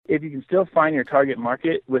if you can still find your target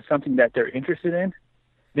market with something that they're interested in,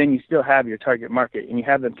 then you still have your target market, and you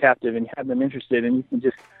have them captive, and you have them interested, and you can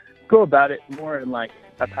just go about it more in like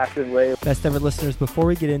a passive way. Best ever listeners, before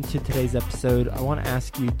we get into today's episode, I want to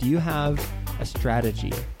ask you, do you have a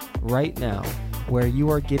strategy right now where you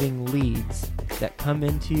are getting leads that come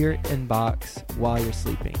into your inbox while you're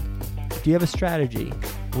sleeping? Do you have a strategy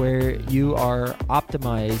where you are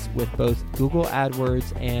optimized with both Google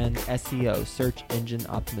AdWords and SEO, search engine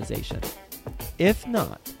optimization? If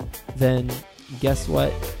not, then guess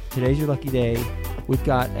what? Today's your lucky day. We've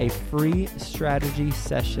got a free strategy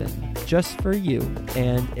session just for you,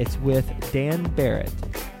 and it's with Dan Barrett.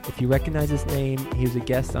 If you recognize his name, he was a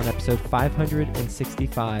guest on episode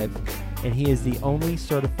 565, and he is the only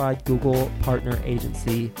certified Google partner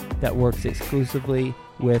agency that works exclusively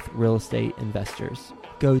with real estate investors.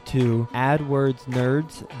 Go to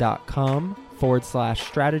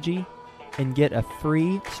adwordsnerds.com/strategy and get a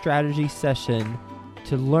free strategy session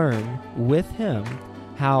to learn with him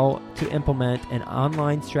how to implement an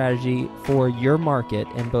online strategy for your market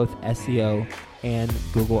in both SEO and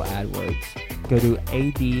Google AdWords. Go to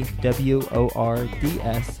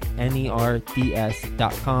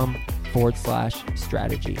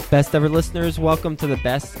adwordsnerds.com/strategy. Best ever listeners, welcome to the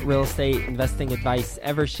best real estate investing advice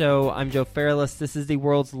ever show. I'm Joe Fairless. This is the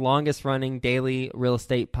world's longest running daily real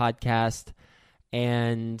estate podcast.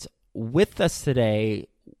 And with us today,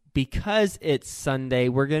 because it's Sunday,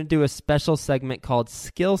 we're going to do a special segment called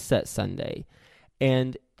Skill Set Sunday.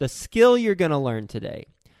 And the skill you're going to learn today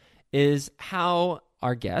is how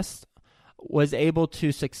our guest was able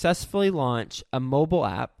to successfully launch a mobile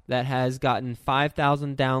app that has gotten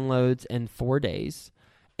 5,000 downloads in 4 days,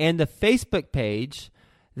 and a Facebook page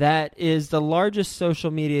that is the largest social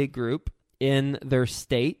media group in their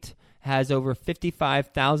state, has over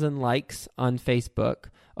 55,000 likes on Facebook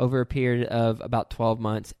over a period of about 12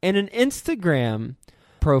 months, and an Instagram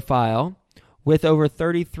profile with over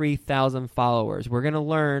 33,000 followers. We're going to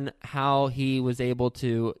learn how he was able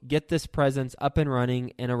to get this presence up and running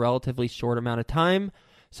in a relatively short amount of time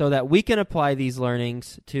so that we can apply these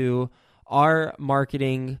learnings to our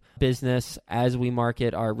marketing business as we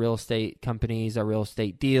market our real estate companies, our real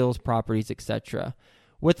estate deals, properties, etc.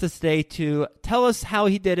 With us today to tell us how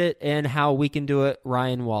he did it and how we can do it,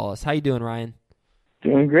 Ryan Wallace. How you doing, Ryan?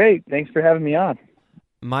 Doing great. Thanks for having me on.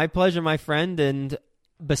 My pleasure, my friend. And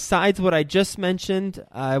besides what I just mentioned,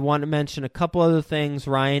 I want to mention a couple other things.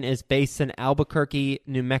 Ryan is based in Albuquerque,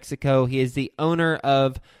 New Mexico. He is the owner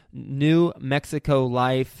of New Mexico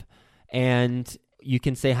Life, and you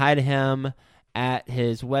can say hi to him at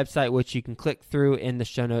his website, which you can click through in the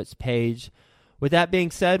show notes page. With that being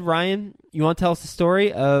said, Ryan, you want to tell us the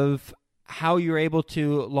story of how you're able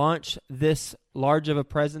to launch this large of a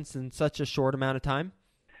presence in such a short amount of time?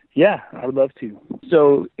 Yeah, I would love to.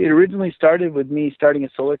 So it originally started with me starting a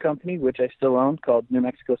solar company, which I still own, called New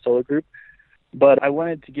Mexico Solar Group. But I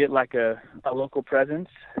wanted to get like a local presence.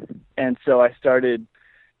 And so I started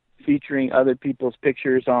featuring other people's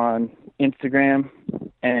pictures on Instagram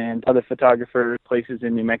and other photographer places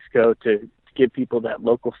in New Mexico to give people that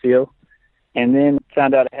local feel. And then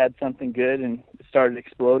found out I had something good and it started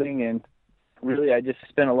exploding. And really, I just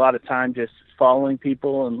spent a lot of time just following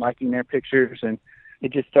people and liking their pictures, and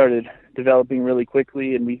it just started developing really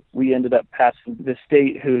quickly. And we ended up passing the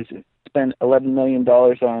state, who's spent $11 million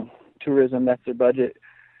on tourism. That's their budget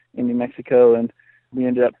in New Mexico. And we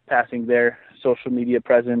ended up passing their social media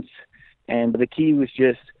presence. And the key was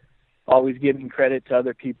just always giving credit to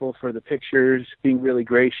other people for the pictures, being really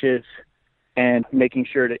gracious, and making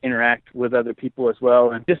sure to interact with other people as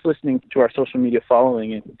well, and just listening to our social media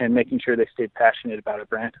following and making sure they stay passionate about our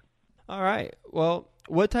brand. All right. Well,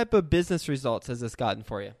 what type of business results has this gotten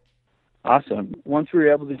for you? Awesome. Once we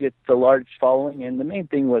were able to get the large following, and the main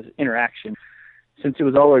thing was interaction. Since it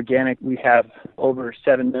was all organic, we have over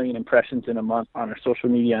 7 million impressions in a month on our social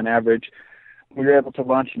media on average. We were able to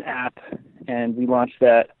launch an app, and we launched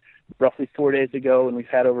that roughly 4 days ago, and we've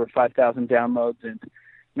had over 5,000 downloads, and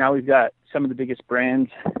now we've got some of the biggest brands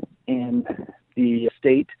in the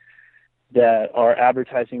state that are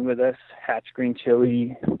advertising with us, Hatch Green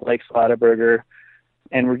Chili, Lake Salada Burger,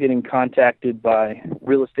 and we're getting contacted by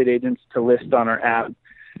real estate agents to list on our app.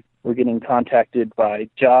 We're getting contacted by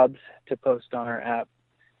jobs to post on our app,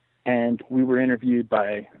 and we were interviewed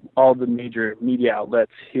by all the major media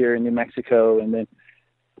outlets here in New Mexico, and then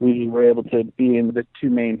we were able to be in the 2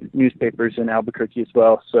 main newspapers in Albuquerque as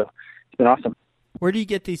well, so it's been awesome. Where do you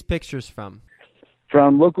get these pictures from?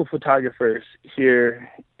 From local photographers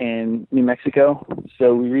here in New Mexico.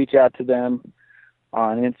 So we reach out to them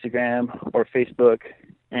on Instagram or Facebook,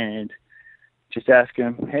 and just ask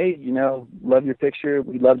them, hey, love your picture.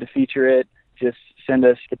 We'd love to feature it. Just send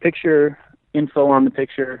us the picture, info on the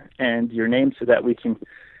picture, and your name so that we can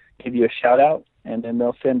give you a shout out. And then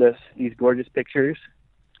they'll send us these gorgeous pictures,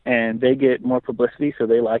 and they get more publicity, so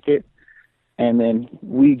they like it. And then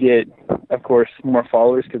we get, of course, more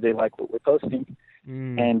followers because they like what we're posting.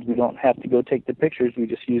 And we don't have to go take the pictures. We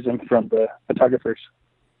just use them from the photographers.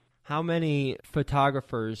 How many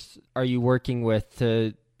photographers are you working with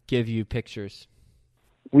to give you pictures?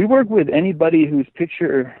 We work with anybody whose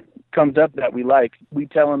picture comes up that we like. We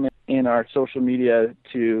tell them in our social media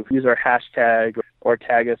to use our hashtag or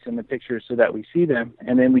tag us in the pictures so that we see them,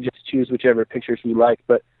 and then we just choose whichever pictures we like.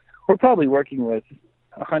 But we're probably working with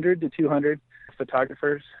 100 to 200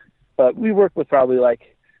 photographers, but we work with probably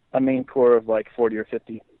like a main core of like 40 or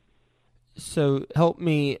 50. So help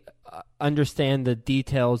me understand the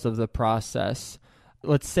details of the process.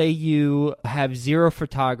 Let's say you have 0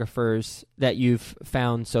 photographers that you've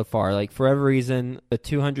found so far. Like for every reason, the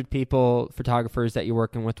 200 photographers that you're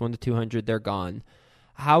working with, 1 to 200, they're gone.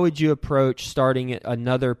 How would you approach starting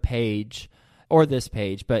another page or this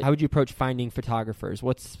page, but how would you approach finding photographers?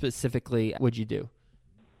 What specifically would you do?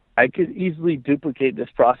 I could easily duplicate this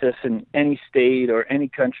process in any state or any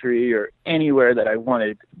country or anywhere that I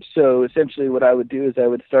wanted. So essentially what I would do is I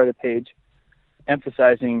would start a page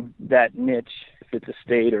emphasizing that niche, if it's a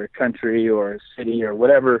state or a country or a city or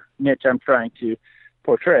whatever niche I'm trying to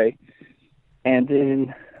portray. And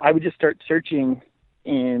then I would just start searching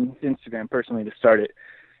in Instagram personally to start it.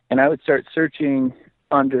 And I would start searching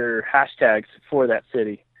under hashtags for that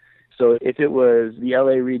city. So if it was the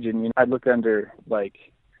LA region, I'd look under like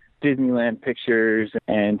Disneyland pictures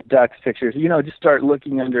and Ducks pictures, just start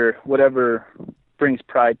looking under whatever brings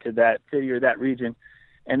pride to that city or that region.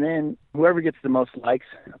 And then whoever gets the most likes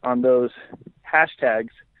on those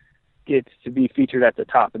hashtags gets to be featured at the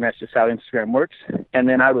top. And that's just how Instagram works. And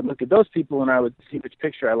then I would look at those people and I would see which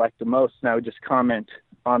picture I liked the most. And I would just comment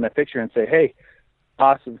on that picture and say, hey,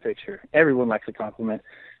 awesome picture. Everyone likes a compliment.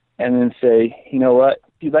 And then say, you know what?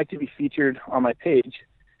 If you'd like to be featured on my page,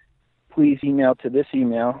 please email to this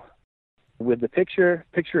email with the picture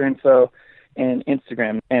info, and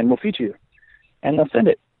Instagram, and we'll feature you. And they'll send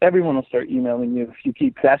it. Everyone will start emailing you. If you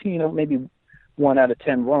keep asking, maybe 1 out of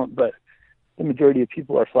 10 won't, but the majority of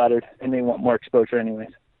people are flattered, and they want more exposure anyways.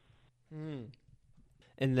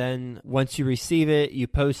 And then once you receive it, you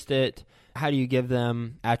post it. How do you give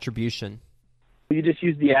them attribution? You just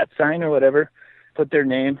use the @ sign or whatever, put their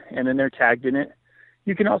name, and then they're tagged in it.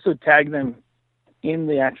 You can also tag them in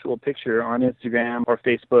the actual picture on Instagram or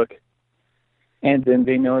Facebook, and then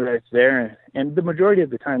they know that it's there. And the majority of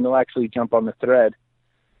the time, they'll actually jump on the thread,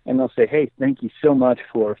 and they'll say, hey, thank you so much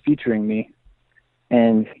for featuring me.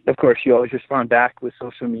 And, of course, you always respond back with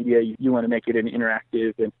social media. You want to make it an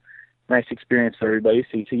interactive and nice experience for everybody.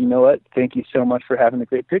 So you say, you know what, thank you so much for having a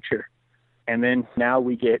great picture. And then now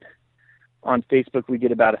on Facebook, we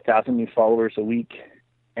get about 1,000 new followers a week.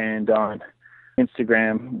 And on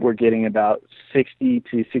Instagram, we're getting about 60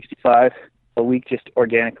 to 65 a week just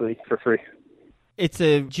organically for free. It's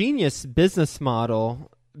a genius business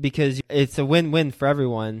model because it's a win-win for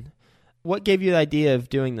everyone. What gave you the idea of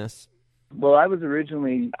doing this? Well, I was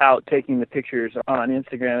originally out taking the pictures on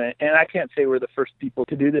Instagram, and I can't say we're the first people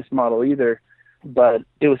to do this model either, but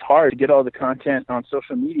it was hard to get all the content on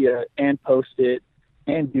social media and post it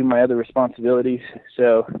and do my other responsibilities.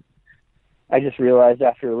 So I just realized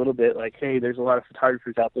after a little bit, like, hey, there's a lot of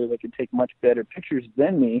photographers out there that can take much better pictures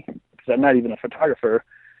than me because I'm not even a photographer.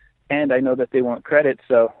 And I know that they want credit,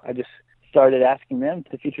 so I just started asking them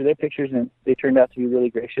to feature their pictures, and they turned out to be really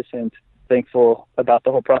gracious and thankful about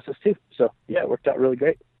the whole process too. So, yeah, it worked out really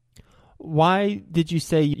great. Why did you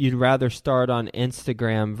say you'd rather start on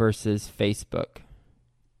Instagram versus Facebook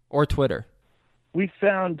or Twitter? We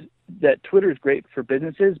found that Twitter is great for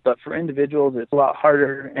businesses, but for individuals, it's a lot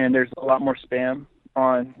harder, and there's a lot more spam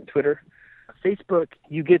on Twitter. Facebook,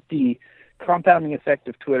 you get the compounding effect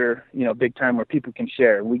of Twitter, big time, where people can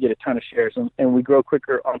share. We get a ton of shares, and we grow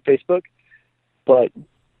quicker on Facebook. But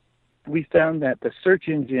we found that the search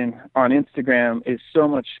engine on Instagram is so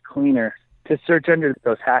much cleaner to search under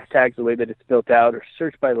those hashtags the way that it's built out, or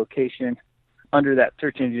search by location under that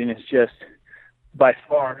search engine is just by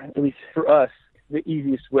far, at least for us, the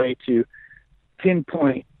easiest way to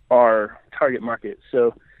pinpoint our target market.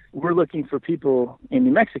 So we're looking for people in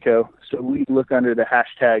New Mexico, so we look under the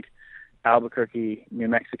hashtag Albuquerque, New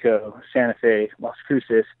Mexico, Santa Fe, Las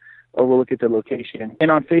Cruces, or we'll look at the location.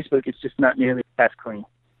 And on Facebook, it's just not nearly as clean.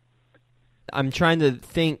 I'm trying to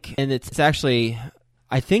think, and it's actually,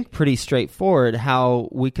 I think, pretty straightforward how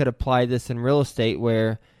we could apply this in real estate,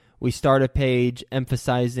 where we start a page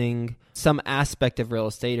emphasizing some aspect of real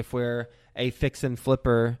estate. If we're a fix and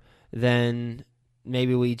flipper, then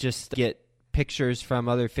maybe we just get pictures from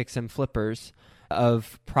other fix and flippers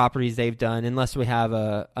of properties they've done, unless we have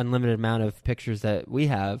a unlimited amount of pictures that we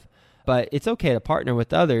have. But it's okay to partner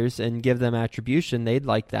with others and give them attribution. They'd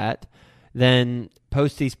like that. Then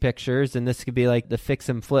post these pictures, and this could be like the Fix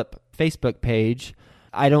and Flip Facebook page.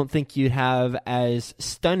 I don't think you'd have as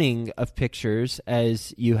stunning of pictures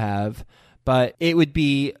as you have, but it would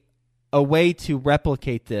be a way to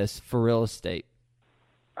replicate this for real estate.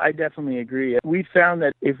 I definitely agree. We found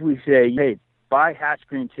that if we say, hey, buy Hatch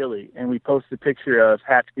Green Chili, and we post a picture of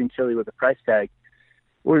Hatch Green Chili with a price tag,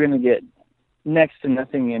 we're going to get next to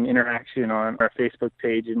nothing in interaction on our Facebook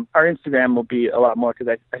page. And our Instagram will be a lot more,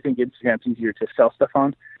 because I think Instagram's easier to sell stuff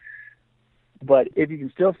on. But if you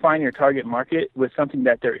can still find your target market with something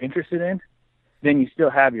that they're interested in, then you still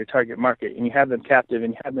have your target market, and you have them captive,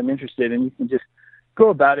 and you have them interested, and you can just go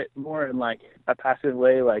about it more in like a passive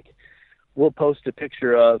way. Like, we'll post a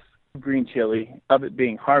picture of green chili, of it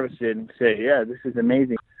being harvested, and say, yeah, this is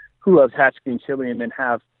amazing. Who loves Hatch Green Chili? And then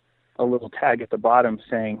have a little tag at the bottom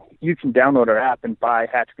saying, you can download our app and buy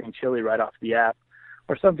Hatch Green Chili right off the app,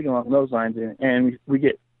 or something along those lines. And we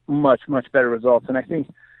get much, much better results. And I think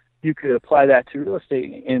you could apply that to real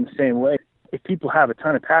estate in the same way. If people have a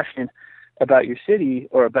ton of passion about your city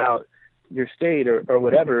or about your state or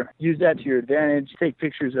whatever, use that to your advantage. Take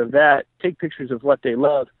pictures of that, take pictures of what they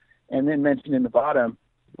love, and then mention in the bottom,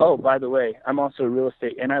 oh, by the way, I'm also real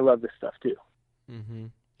estate, and I love this stuff too. Mm-hmm.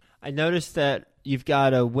 I noticed that you've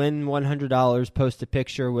got a win $100, post a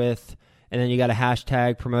picture with, and then you got a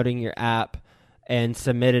hashtag promoting your app and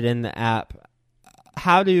submit it in the app.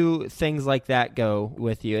 How do things like that go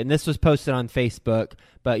with you? And this was posted on Facebook,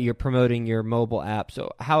 but you're promoting your mobile app.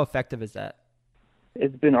 So how effective is that?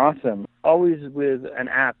 It's been awesome. Always with an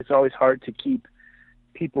app, it's always hard to keep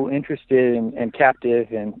people interested and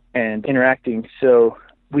captive and interacting. So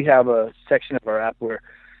we have a section of our app where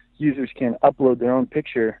users can upload their own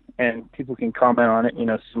picture and people can comment on it,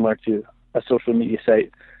 similar to a social media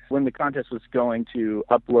site. When the contest was going to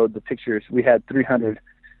upload the pictures, we had 300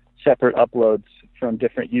 separate uploads from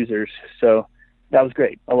different users. So that was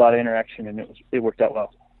great. A lot of interaction, and it worked out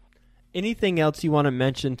well. Anything else you want to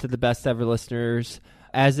mention to the Best Ever listeners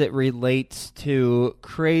as it relates to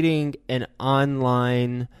creating an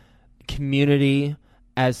online community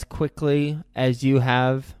as quickly as you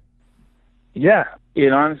have? Yeah,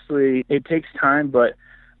 it takes time, but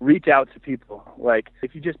reach out to people. Like,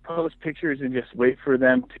 if you just post pictures and just wait for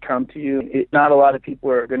them to come to you, not a lot of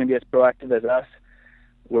people are going to be as proactive as us,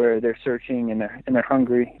 where they're searching and they're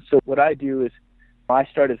hungry. So what I do is I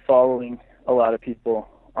started following a lot of people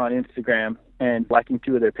on Instagram and liking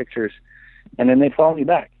 2 of their pictures, and then they follow me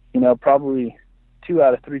back. Probably 2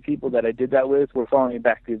 out of 3 people that I did that with were following me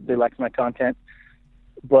back because they liked my content,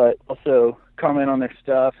 but also comment on their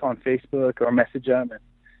stuff on Facebook or message them. And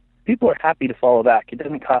people are happy to follow back. It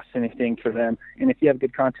doesn't cost anything for them, and if you have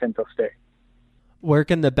good content, they'll stay. Where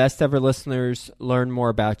can the Best Ever listeners learn more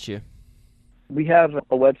about you? We have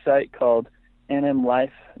a website called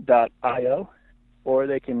nmlife.io, or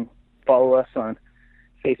they can follow us on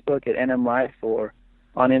Facebook at nmlife or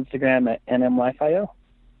on Instagram at nmlife.io.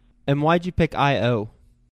 And why'd you pick IO?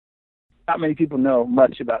 Not many people know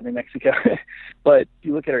much about New Mexico, but if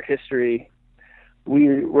you look at our history,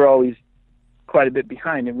 we're always quite a bit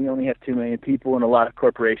behind, and we only have 2 million people, and a lot of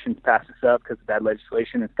corporations pass us up because of bad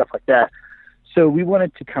legislation and stuff like that. So we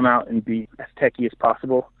wanted to come out and be as techie as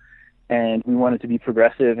possible, and we wanted to be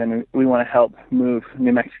progressive, and we want to help move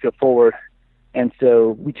New Mexico forward. And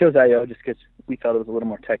so we chose IO just because we felt it was a little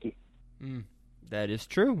more techie. That is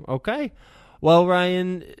true. Okay. Well,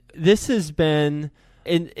 Ryan, this has been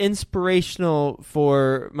inspirational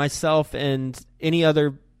for myself and any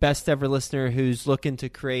other Best Ever listener who's looking to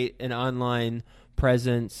create an online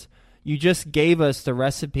presence. You just gave us the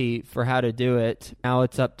recipe for how to do it. Now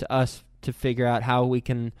it's up to us to figure out how we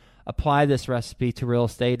can apply this recipe to real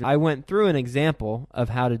estate. I went through an example of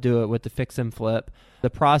how to do it with the Fix and Flip. The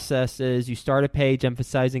process is you start a page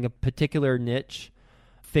emphasizing a particular niche,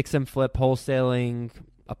 fix and flip, wholesaling,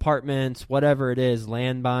 apartments, whatever it is,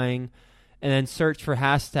 land buying, and then search for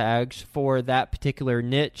hashtags for that particular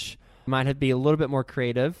niche. Might have to be a little bit more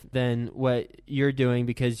creative than what you're doing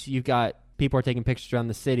because you've got people are taking pictures around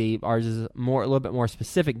the city. Ours is a little bit more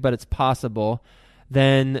specific, but it's possible.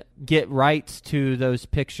 Then get rights to those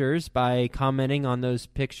pictures by commenting on those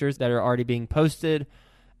pictures that are already being posted.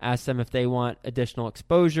 Ask them if they want additional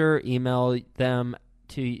exposure. Email you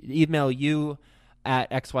at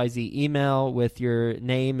XYZ email with your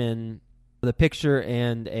name and the picture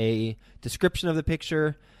and a description of the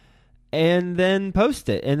picture. and then post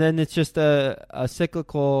it. And then it's just a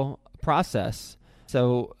cyclical process.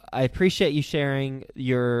 So I appreciate you sharing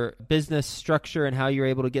your business structure and how you're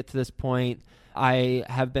able to get to this point. I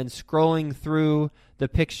have been scrolling through the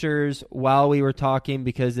pictures while we were talking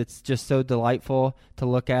because it's just so delightful to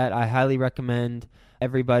look at. I highly recommend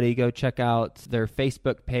everybody go check out their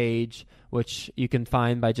Facebook page, which you can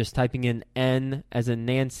find by just typing in N as in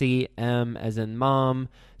Nancy, M as in mom,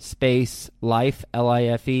 space, life,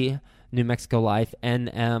 L-I-F-E, New Mexico Life,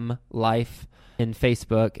 NM Life in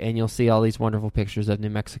Facebook, and you'll see all these wonderful pictures of New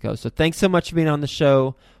Mexico. So thanks so much for being on the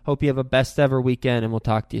show. Hope you have a best ever weekend, and we'll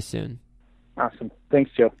talk to you soon. Awesome.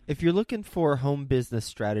 Thanks, Joe. If you're looking for home business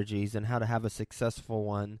strategies and how to have a successful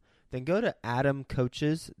one, then go to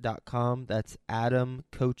adamcoaches.com. That's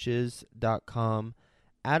adamcoaches.com.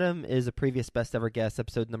 Adam is a previous Best Ever Guest,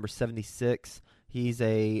 episode number 76. He's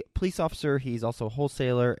a police officer, he's also a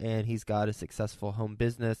wholesaler, and he's got a successful home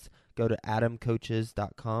business. Go to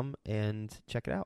adamcoaches.com and check it out.